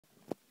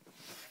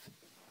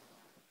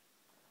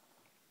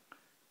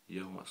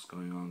Yo, what's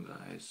going on,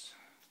 guys?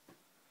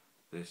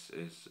 This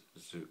is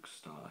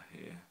Zookstar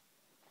here.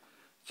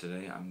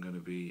 Today I'm gonna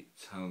be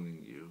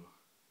telling you.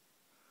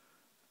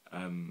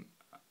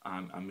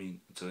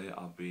 Today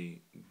I'll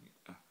be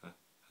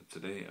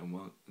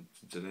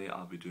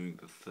doing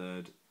the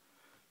third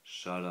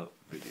shoutout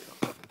video.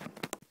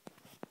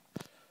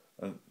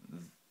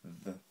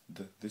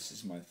 This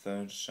is my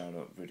third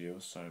shoutout video.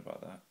 Sorry about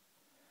that.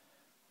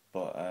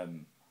 But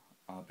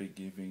I'll be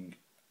giving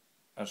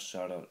a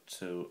shout out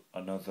to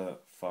another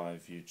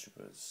 5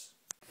 YouTubers.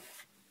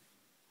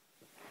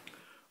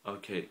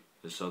 Okay,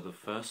 so the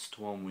first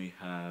one we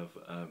have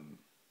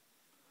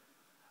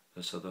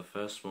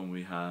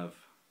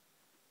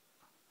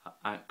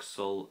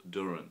Axel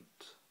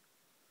Durrant,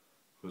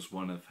 who's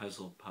one of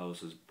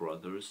Hazelpow's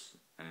brothers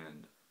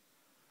and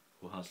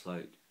who has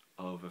like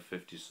over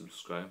 50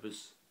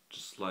 subscribers,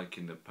 just like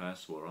in the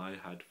past where I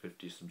had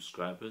 50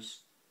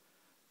 subscribers,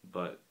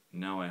 but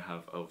now I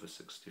have over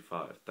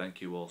 65. Thank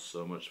you all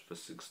so much for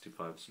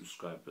 65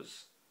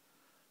 subscribers.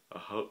 I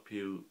hope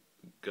you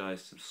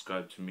guys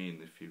subscribe to me in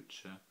the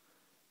future.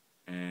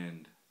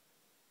 And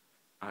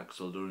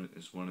Axel Durrant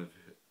is one of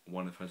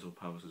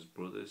Hazelpow's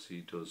brothers.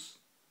 He does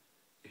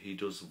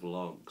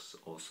vlogs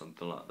or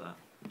something like that.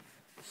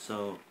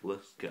 So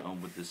let's get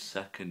on with the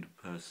second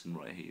person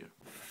right here.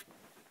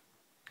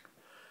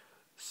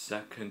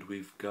 Second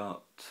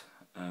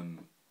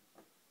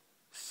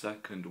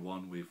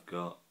one we've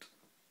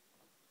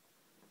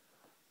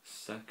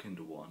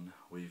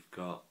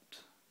got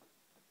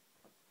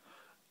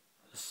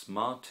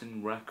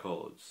Smartin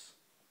Records,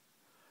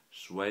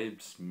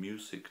 Schwabe's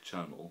music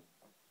channel.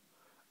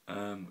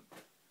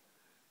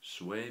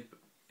 Schwabe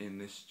in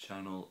this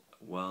channel,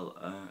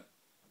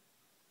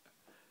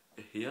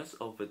 he has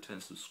over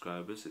 10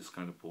 subscribers. It's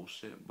kind of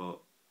bullshit, but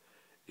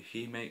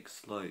he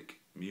makes like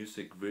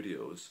music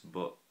videos.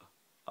 But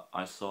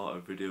I saw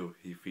a video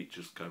he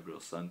features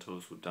Gabriel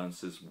Santos who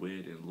dances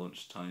weird in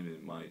lunchtime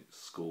in my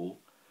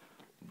school.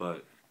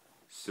 But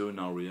soon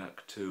I'll do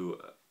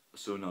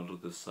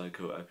the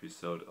Psycho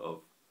episode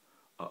of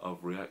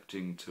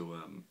reacting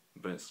to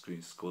Bent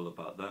Screen School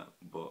about that.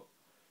 But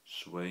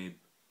Schwabe,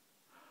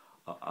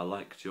 I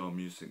liked your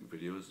music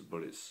videos,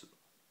 but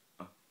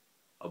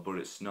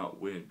it's not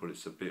weird, but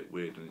it's a bit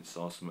weird and it's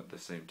awesome at the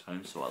same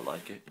time, so I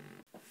like it.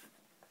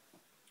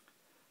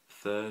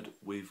 Third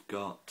we've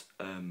got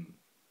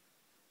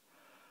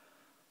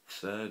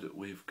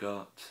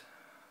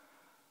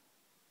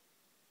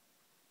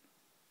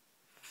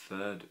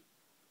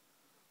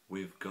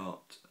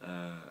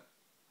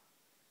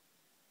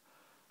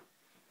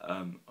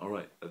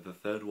alright, the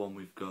third one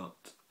we've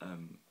got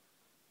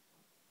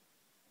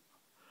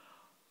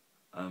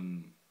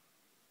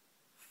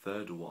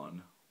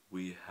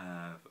we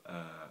have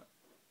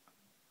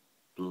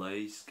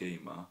Blaze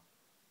Gamer.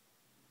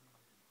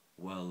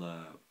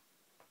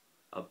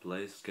 A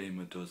Blaze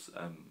Gamer does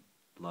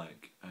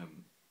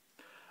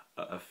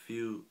a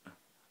few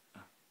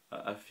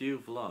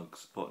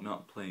vlogs, but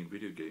not playing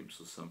video games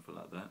or something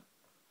like that.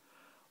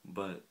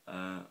 But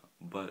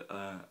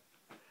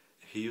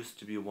he used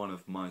to be one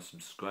of my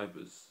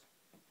subscribers.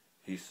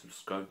 He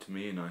subscribed to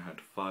me and I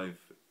had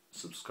 5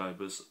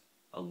 subscribers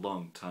a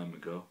long time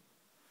ago.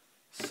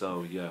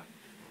 So yeah,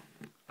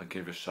 I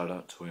gave a shout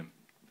out to him.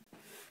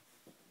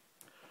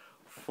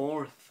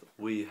 Fourth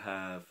we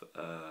have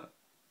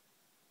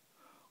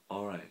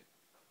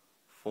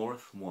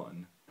fourth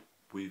one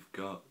we've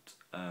got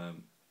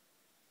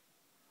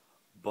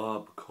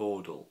Barb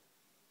Caudle.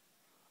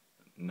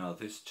 Now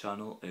this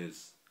channel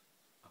is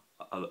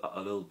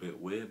a little bit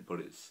weird,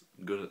 but it's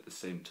good at the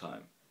same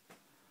time.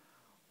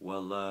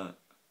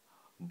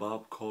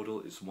 Barb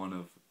Caudle is one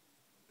of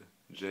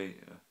JC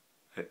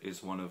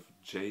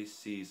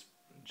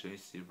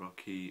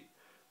Rocky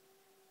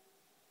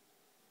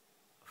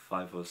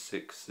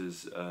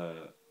 506's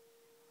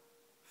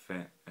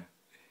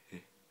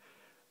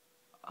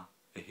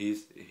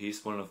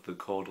he's one of the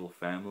Caudle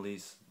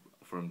families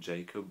from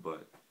Jacob,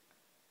 but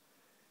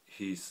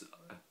he's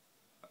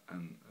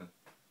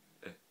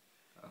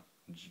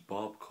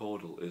Barb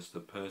Caudle is the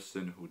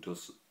person who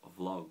does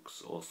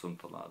vlogs or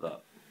something like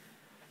that.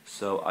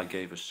 So I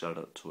gave a shout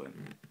out to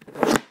him.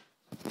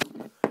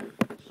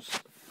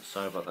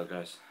 Sorry about that,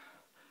 guys.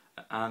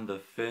 And the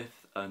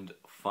fifth and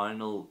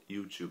final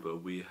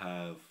YouTuber we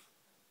have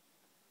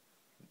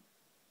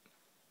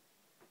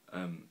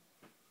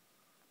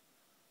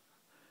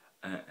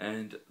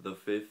and the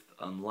fifth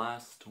and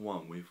last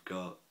one we've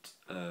got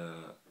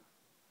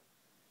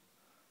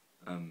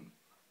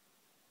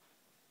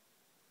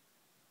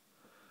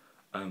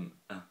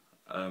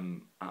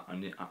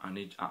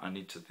I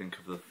need to think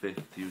of the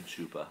fifth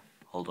YouTuber.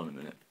 Hold on a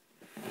minute.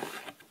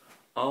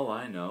 Oh,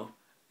 I know.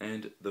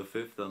 And the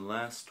fifth and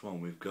last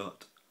one we've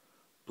got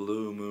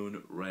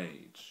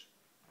BlueMoonRage.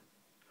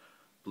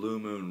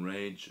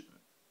 BlueMoonRage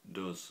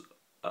does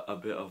a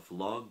bit of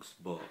vlogs,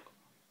 but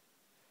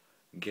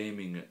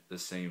gaming at the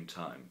same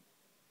time.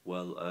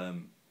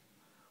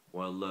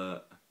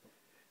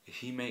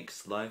 He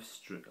makes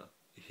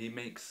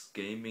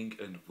gaming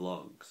and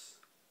vlogs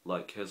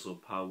like Hazel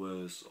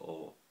Powers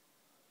or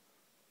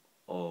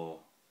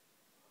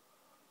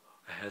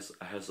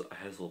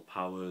Hazel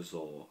Powers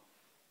or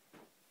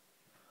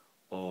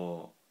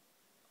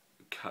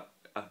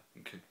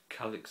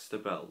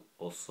Calixte Bell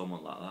or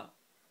someone like that,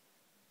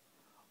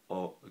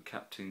 or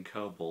Captain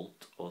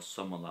Cobalt or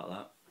someone like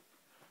that.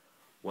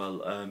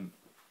 Well,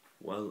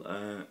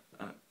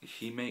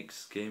 he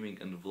makes gaming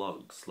and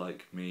vlogs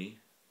like me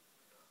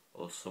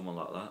or someone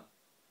like that.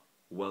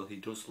 Well, he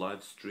does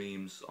live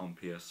streams on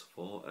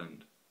PS4,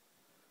 and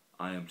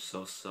I am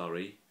so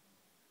sorry.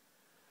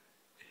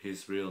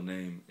 His real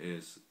name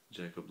is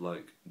Jacob,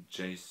 like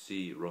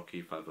JC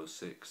Rocky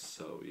 506.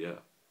 So yeah.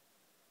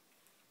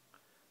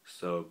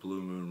 So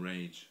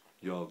BlueMoonRage,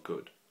 you're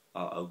good.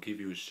 I'll give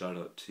you a shout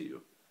out to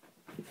you.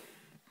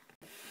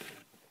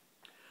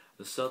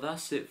 So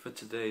that's it for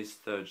today's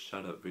third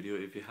shout out video.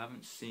 If you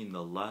haven't seen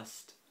the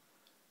last,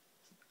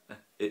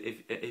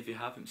 if you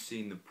haven't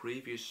seen the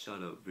previous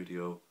shout out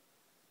video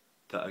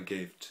that I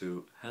gave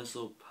to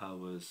Hazel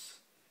Powers,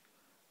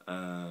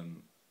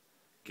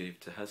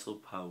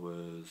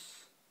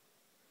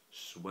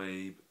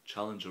 Schwabe,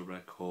 Challenger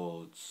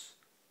Records,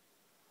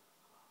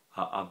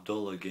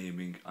 Abdullah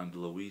Gaming and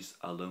Louise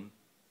Allen.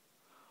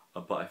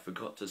 But I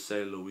forgot to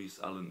say Louise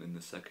Allen in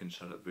the second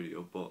shout out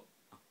video, but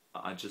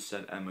I just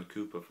said Emma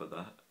Cooper for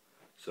that.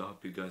 So I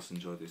hope you guys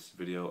enjoy this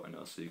video, and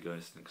I'll see you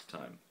guys next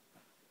time.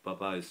 Bye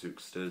bye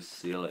Zookstars,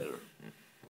 see you later.